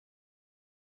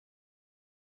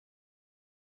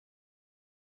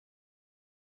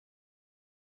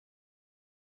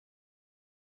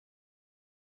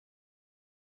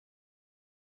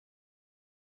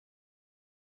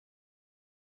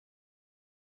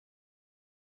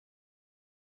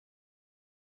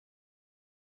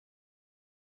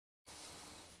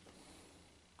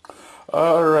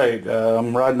Alright,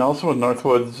 I'm Rod Nelson with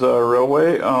Northwoods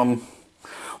Railway.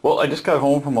 Well, I just got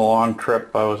home from a long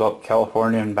trip. I was up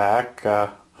California and back.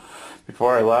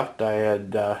 Before I left, I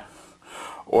had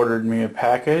ordered me a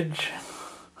package,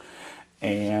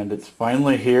 and it's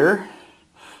finally here.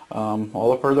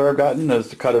 All the further I've gotten is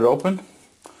to cut it open.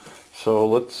 So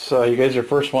let's, you guys are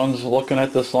first ones looking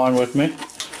at this along with me.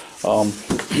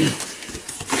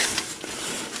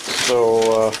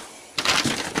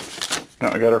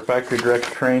 I got our factory direct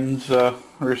trains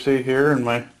receipt here and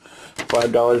my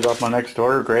 $5 off my next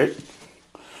order. Great.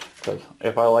 Because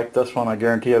if I like this one, I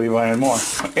guarantee I'll be buying more.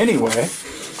 Anyway,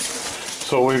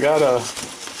 so we got a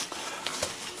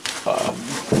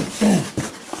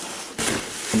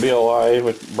BLI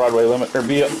with Broadway Limit, or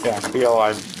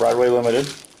BLI Broadway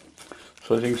Limited.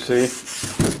 So as you can see,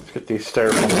 let's get these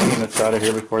styrofoam peanuts out of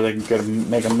here before they can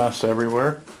make a mess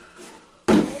everywhere.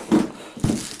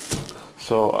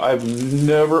 So I've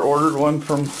never ordered one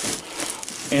from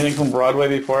anything from Broadway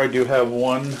before. I do have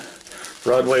one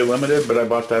Broadway Limited, but I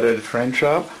bought that at a train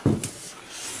shop.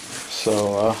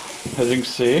 So as you can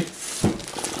see,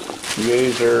 you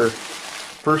guys are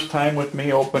first time with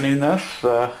me opening this.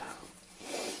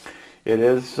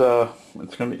 It's a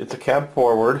cab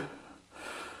forward.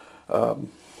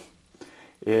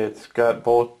 It's got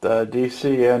both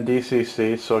DC and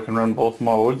DCC, so it can run both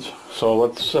modes. So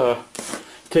let's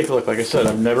take a look. Like I said,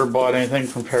 I've never bought anything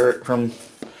from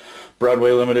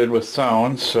Broadway Limited with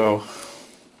sound, so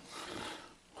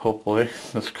hopefully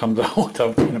this comes out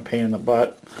without being a pain in the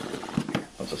butt.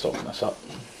 Let's just open this up.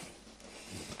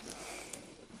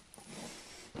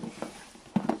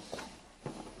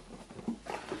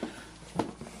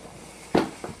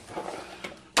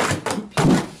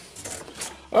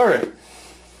 Alright,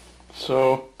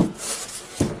 so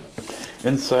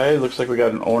inside looks like we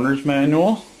got an owner's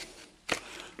manual.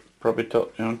 Probably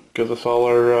gives us all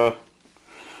our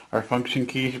function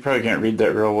keys. You probably can't read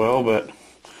that real well, but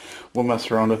we'll mess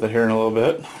around with it here in a little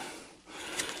bit.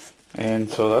 And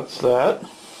so that's that.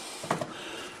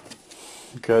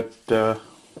 Got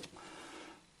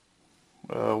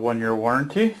 1-year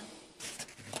warranty,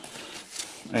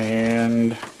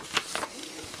 and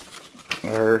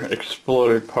our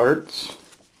exploded parts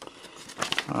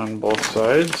on both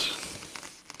sides.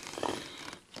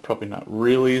 Probably not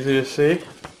real easy to see.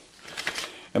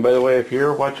 And by the way, if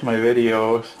you're watching my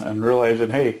videos and realizing,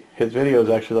 hey, his videos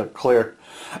actually look clear,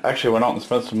 I actually went out and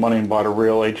spent some money and bought a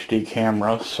real HD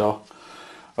camera. So,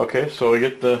 okay, so we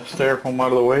get the styrofoam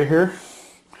out of the way here.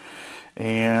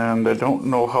 And I don't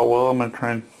know how well I'm going to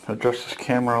try and adjust this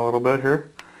camera a little bit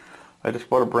here. I just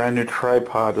bought a brand new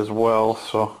tripod as well,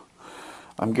 so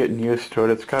I'm getting used to it.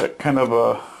 It's got kind of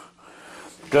a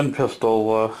gun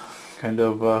pistol kind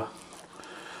of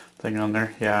thing on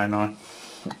there. Yeah, I know.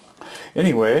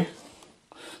 Anyway,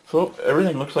 so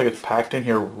everything looks like it's packed in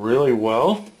here really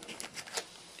well.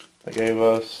 They gave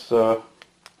us,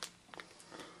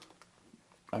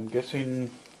 I'm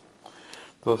guessing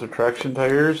those are traction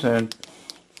tires and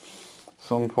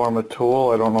some form of tool.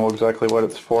 I don't know exactly what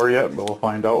it's for yet, but we'll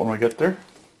find out when we get there.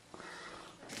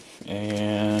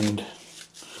 And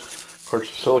of course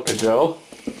silica gel.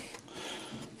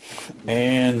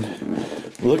 And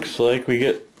looks like we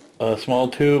get a small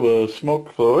tube of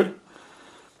smoke fluid,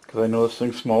 because I know this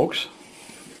thing smokes.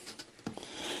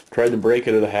 Tried to break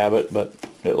it of the habit, but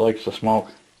it likes to smoke.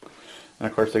 And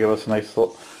of course they give us a nice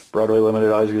little Broadway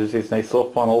Limited, as you can see, these nice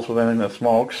little funnels with anything that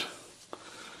smokes.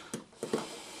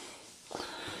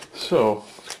 So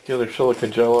let's get the other silica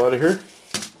gel out of here.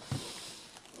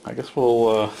 I guess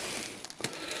what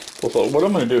I'm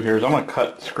going to do here is I'm going to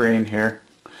cut screen here,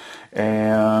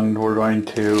 and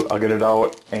I'll get it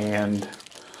out and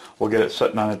we'll get it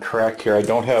sitting on a track here. I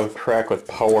don't have a track with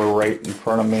power right in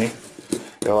front of me.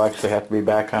 It'll actually have to be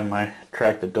back on my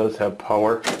track that does have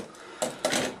power.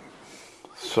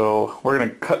 So we're going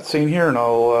to cut scene here, and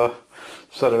I'll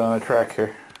set it on a track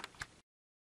here.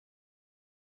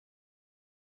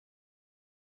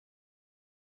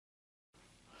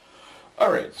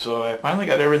 Alright, so I finally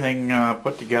got everything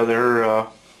put together.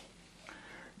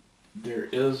 There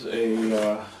is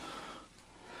a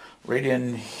right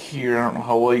in here, I don't know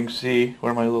how well you can see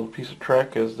where my little piece of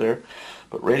track is there,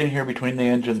 but right in here between the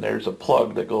engine there's a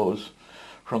plug that goes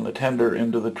from the tender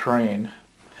into the train,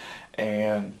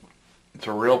 and it's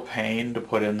a real pain to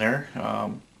put in there.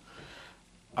 From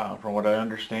what I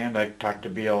understand, I talked to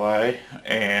BLI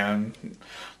and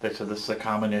they said this is a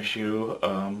common issue,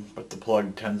 but the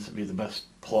plug tends to be the best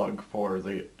plug for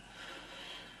these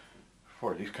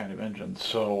kind of engines,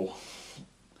 so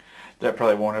that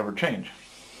probably won't ever change.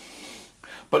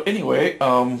 But anyway,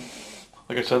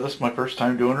 like I said, this is my first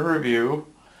time doing a review,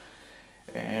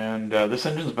 And this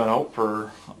engine's been out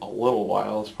for a little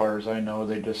while, as far as I know.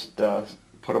 They just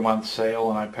put them on sale,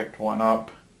 and I picked one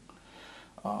up.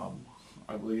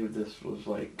 I believe this was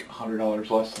like $100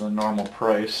 less than the normal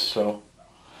price, so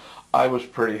I was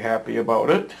pretty happy about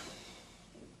it.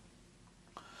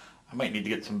 I might need to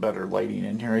get some better lighting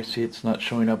in here. I see it's not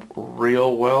showing up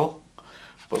real well,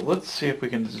 but let's see if we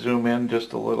can zoom in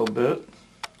just a little bit.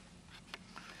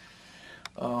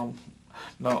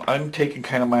 Now, I'm taking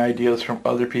kind of my ideas from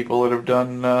other people that have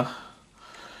done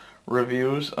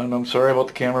reviews, and I'm sorry about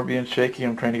the camera being shaky.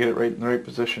 I'm trying to get it right in the right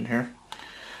position here.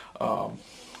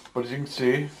 But as you can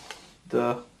see,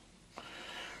 the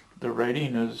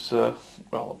rating is,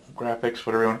 well, graphics,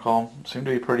 whatever you want to call them, seem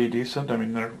to be pretty decent. I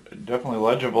mean, they're definitely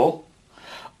legible.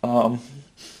 The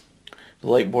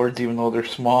light boards, even though they're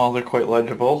small, they're quite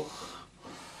legible.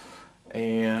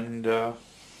 And let's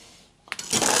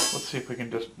see if we can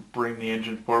just bring the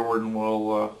engine forward, and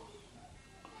we'll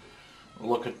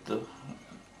look at the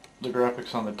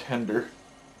graphics on the tender.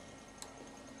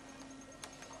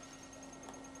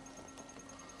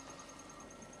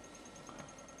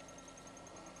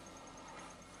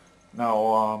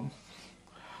 Now,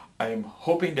 I'm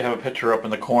hoping to have a picture up in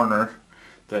the corner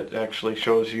that actually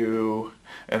shows you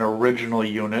an original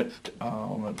unit.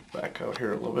 I'm going to back out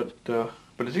here a little bit.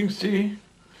 But as you can see,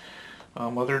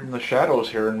 other than the shadows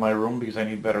here in my room, because I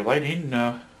need better lighting,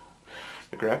 the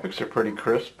graphics are pretty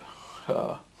crisp.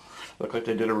 Look like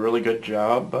they did a really good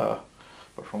job. But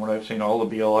from what I've seen, all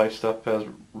the BLI stuff has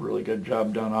a really good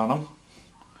job done on them.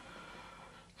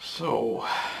 So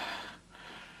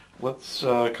let's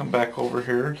come back over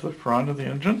here to the front of the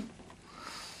engine.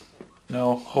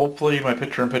 Now, hopefully my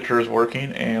picture-in-picture is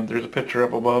working, and there's a picture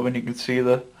up above, and you can see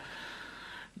the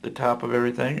top of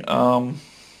everything. Now,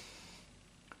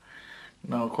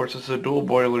 of course, it's a dual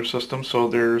boiler system, so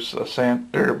there's a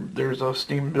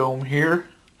steam dome here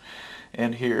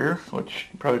and here, which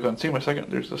you probably can't see in a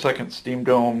second. There's the second steam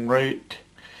dome right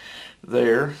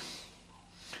there.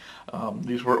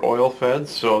 These were oil fed,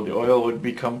 so the oil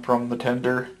would come from the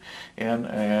tender,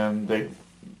 and they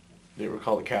were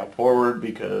called the Cab Forward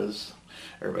because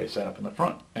everybody sat up in the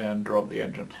front and drove the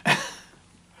engine.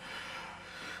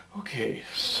 Okay,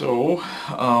 so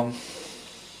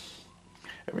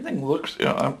everything looks, you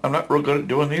know, I'm not real good at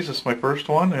doing these. This is my first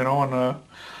one, you know, and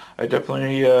I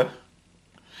definitely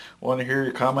want to hear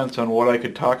your comments on what I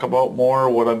could talk about more,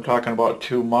 what I'm talking about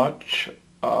too much.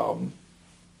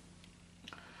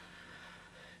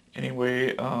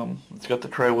 Anyway, it's got the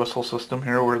tri-whistle system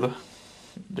here where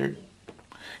they're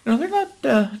not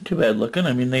too bad looking.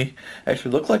 I mean, they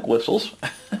actually look like whistles.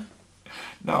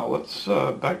 Now let's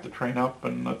back the train up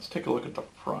and let's take a look at the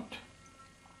front.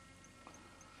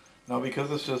 Now, because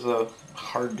this is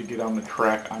hard to get on the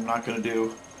track, I'm not going to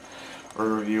do a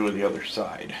review of the other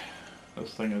side.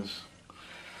 This thing is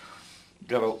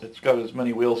it's got as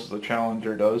many wheels as the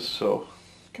Challenger does, so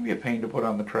it can be a pain to put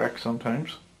on the track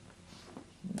sometimes.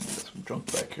 Got some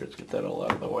junk back here. Let's get that all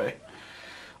out of the way.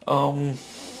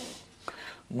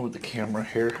 Move the camera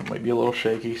here. It might be a little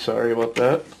shaky. Sorry about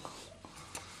that.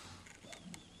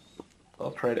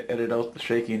 I'll try to edit out the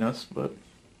shakiness, but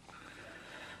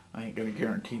I ain't gonna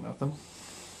guarantee nothing.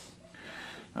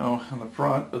 Now, on the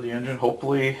front of the engine,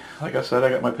 hopefully, like I said, I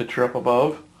got my picture up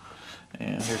above,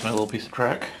 and here's my little piece of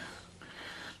track.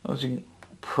 As you can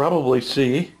probably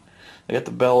see, I got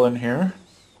the bell in here.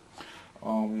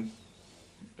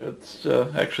 It's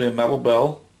actually a metal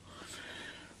bell,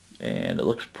 and it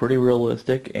looks pretty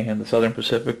realistic, and the Southern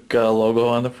Pacific logo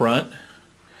on the front.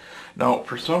 Now,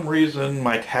 for some reason,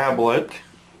 my tablet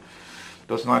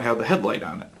does not have the headlight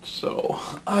on it, so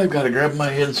I've got to grab my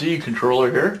NC controller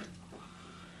here,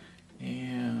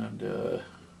 and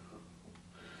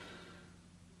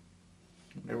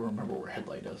never remember where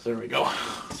headlight is. There we go.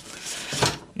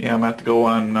 Yeah, I'm going to have to go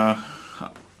on.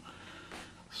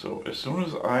 So as soon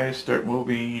as I start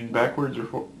moving backwards, or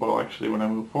well, actually, when I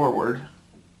move forward,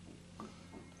 as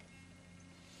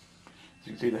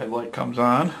you can see, the headlight comes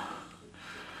on.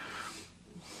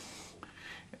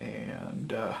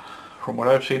 And from what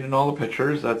I've seen in all the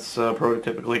pictures, that's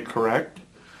prototypically correct.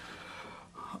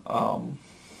 Let's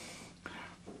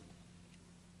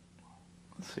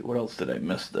see, what else did I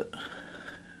miss that?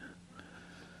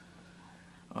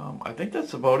 I think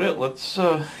that's about it. Let's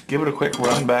give it a quick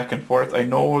run back and forth. I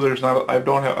know there's not. I've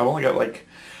only got like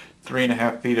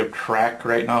 3.5 feet of track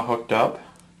right now hooked up.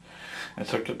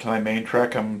 It's hooked up to my main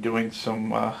track. I'm doing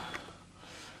some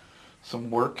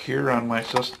work here on my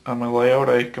layout.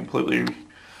 I completely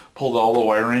pulled all the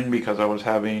wiring because I was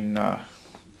having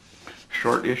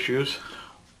short issues,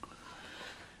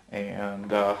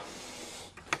 and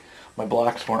my my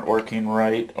blocks weren't working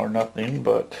right or nothing,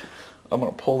 but I'm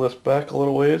going to pull this back a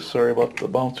little ways. Sorry about the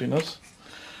bounciness.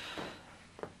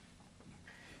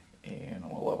 And I'm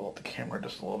going to level out the camera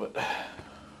just a little bit.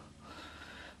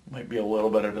 Might be a little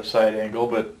bit at a side angle,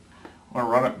 but I'm going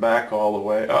to run it back all the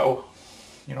way. Oh,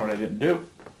 you know what I didn't do?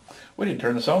 We didn't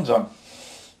turn the sounds on.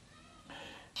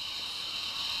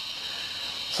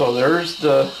 So there's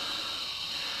the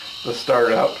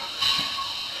startup.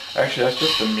 Actually, that's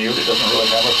just the mute. It doesn't really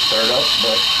have a startup,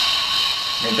 but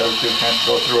it does do kind of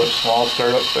go through a small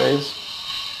startup phase.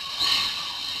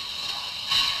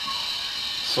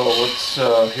 So let's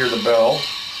hear the bell.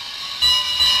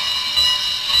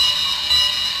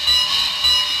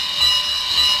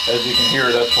 As you can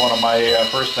hear, that's one of my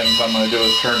first things I'm going to do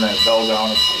is turn that bell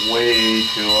down. It's way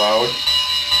too loud.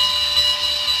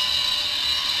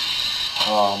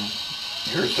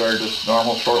 Here's our just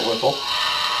normal short whistle.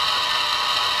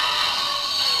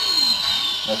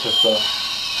 That's just the,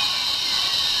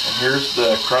 and here's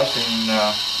the crossing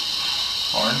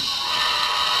horn.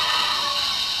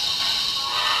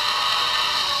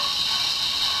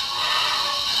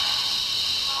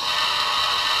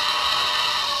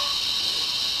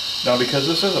 Now, because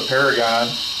this is a Paragon,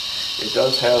 it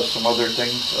does have some other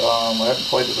things. I haven't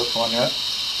played with this one yet.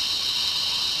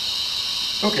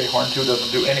 Okay, horn 2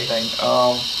 doesn't do anything.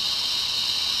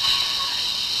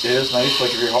 It is nice,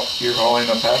 like if you're hauling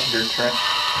a passenger train.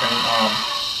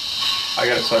 I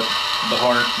gotta set the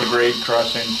horn, the grade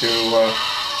crossing to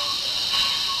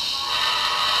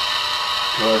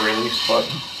a release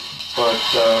button. But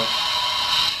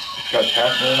it's got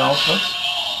passenger announcements.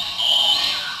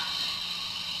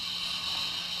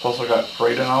 It's also got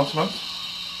freight announcements.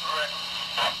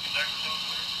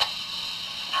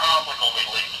 Probably gonna be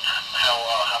leaving.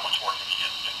 How much work have you got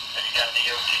to do? Have you got an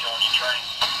EOT on your train?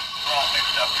 All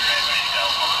mixed up here, ready to go.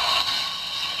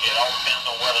 It all depends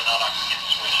on whether or not I can get the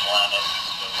switch lined up.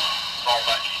 So fall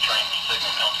back to your train, the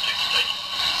signal comes to the station.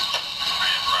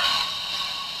 Right.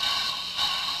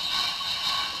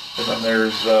 And then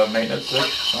there's maintenance section.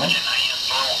 Switching hands,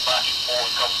 throwing back and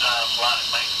forth a couple times, line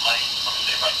maintenance lane. Let me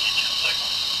see if I can get you a signal.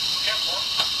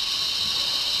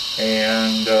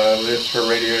 And this for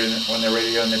radio when they're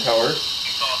radio in the tower.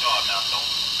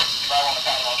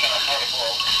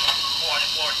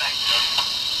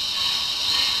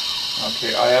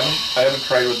 Okay, I haven't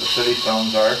tried what the city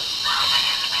sounds are.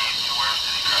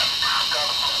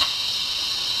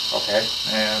 Okay,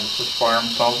 and this is farm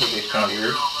sounds, which is kind of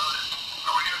weird.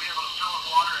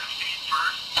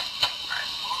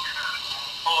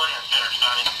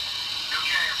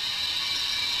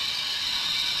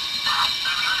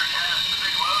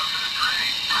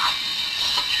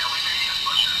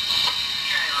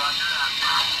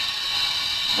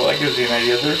 Well, that gives you an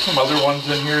idea. There's some other ones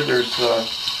in here. There's some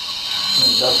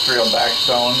industrial back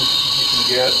sounds you can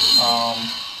get.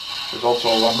 There's also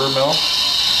a lumber mill,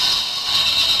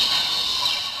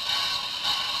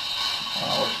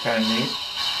 which is kind of neat.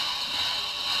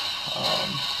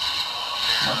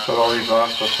 I'll shut all these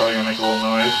off, so it's probably going to make a little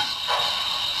noise.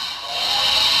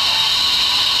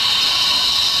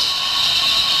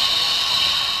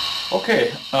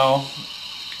 Okay,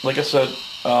 like I said,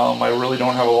 I really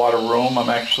don't have a lot of room. I'm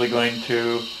actually going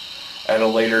to, at a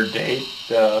later date,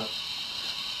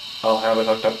 I'll have it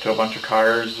hooked up to a bunch of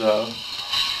cars. I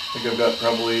think I've got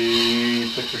probably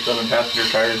 6 or 7 passenger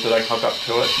cars that I can hook up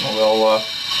to it, and we'll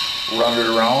run it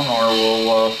around, or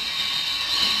we'll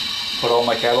put all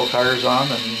my cattle tires on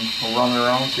and we'll run it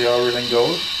around and see how everything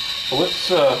goes. So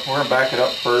let's, we're going to back it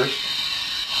up first.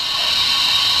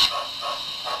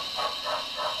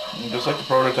 And just like the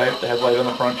prototype, the headlight on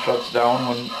the front shuts down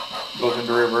when it goes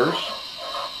into reverse.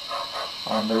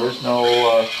 There is no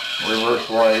reverse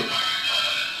light.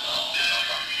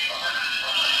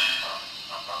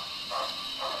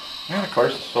 And of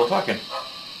course, it's still talking.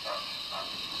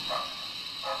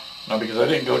 Now, because I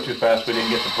didn't go too fast, we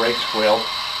didn't get the brake squeal.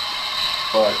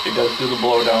 But it does do the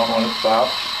blowdown when it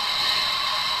stops.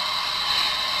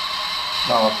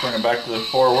 Now let's bring it back to the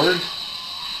forward.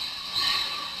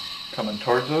 Coming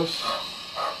towards us.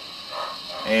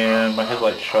 And my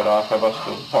headlights shut off. I must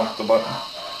have bumped the button.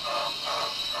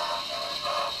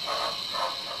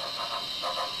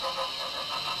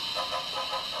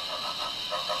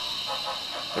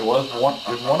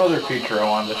 There's one other feature I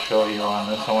wanted to show you on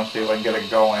this. I want to see if I can get it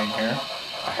going here.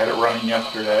 I had it running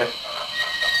yesterday.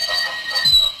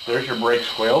 There's your brake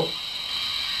squeal. Let's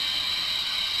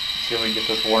see if we can get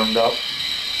this warmed up.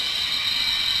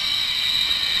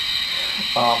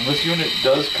 This unit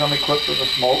does come equipped with a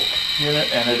smoke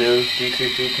unit, and it is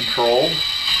DCC controlled.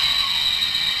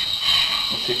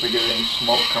 Let's see if we get any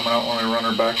smoke coming out when we run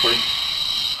her backwards.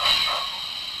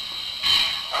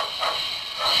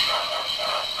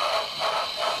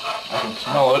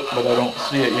 smell it, but I don't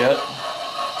see it yet.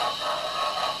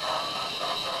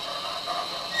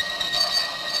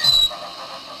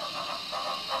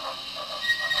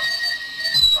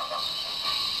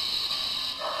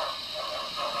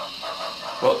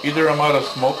 Well, either I'm out of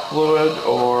smoke fluid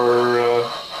or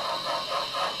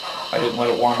I didn't let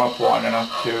it warm up long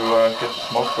enough to get the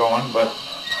smoke going, but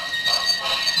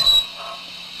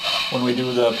when we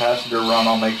do the passenger run,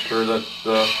 I'll make sure that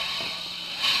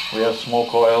we have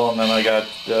smoke oil, and then I got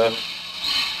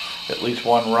at least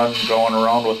one run going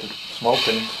around with the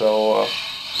smoking. So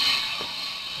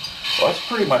well, that's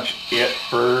pretty much it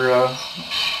for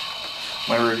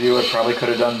my review. I probably could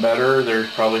have done better. There's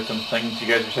probably some things you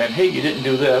guys are saying, hey, you didn't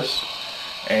do this,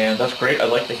 and that's great.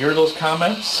 I'd like to hear those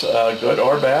comments, good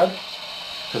or bad,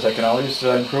 because I can always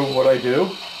improve what I do.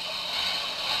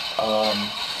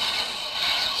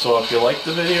 So if you like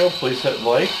the video, please hit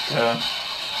like.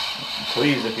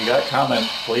 Please, if you got comments,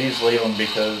 please leave them,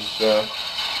 because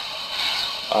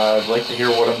I'd like to hear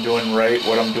what I'm doing right,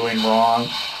 what I'm doing wrong.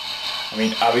 I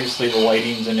mean, obviously the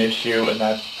lighting's an issue, and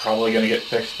that's probably going to get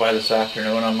fixed by this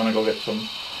afternoon. I'm going to go get some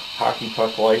hockey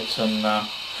puck lights and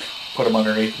put them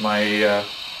underneath my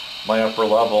my upper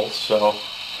level. So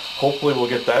hopefully we'll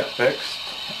get that fixed.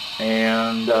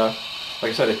 And like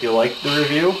I said, if you like the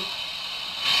review,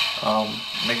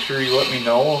 make sure you let me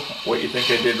know what you think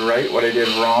I did right, what I did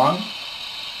wrong.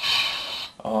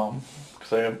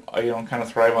 Because I kind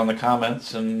of thrive on the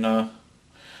comments and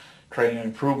trying to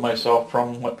improve myself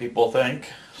from what people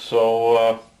think.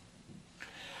 So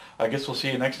I guess we'll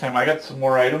see you next time. I got some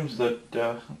more items that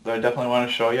I definitely want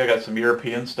to show you. I got some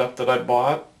European stuff that I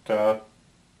bought.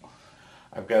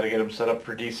 I've got to get them set up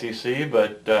for DCC,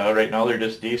 but right now they're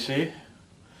just DC,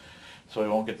 so we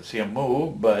won't get to see them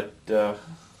move, but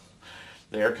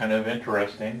they are kind of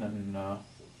interesting, and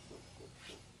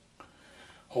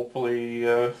hopefully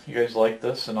you guys like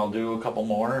this, and I'll do a couple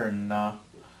more, and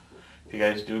if you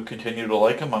guys do continue to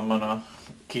like them, I'm going to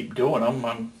keep doing them.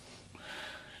 I'm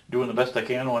doing the best I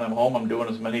can when I'm home. I'm doing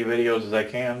as many videos as I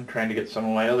can, trying to get some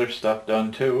of my other stuff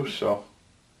done too, so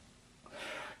I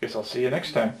guess I'll see you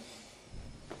next time.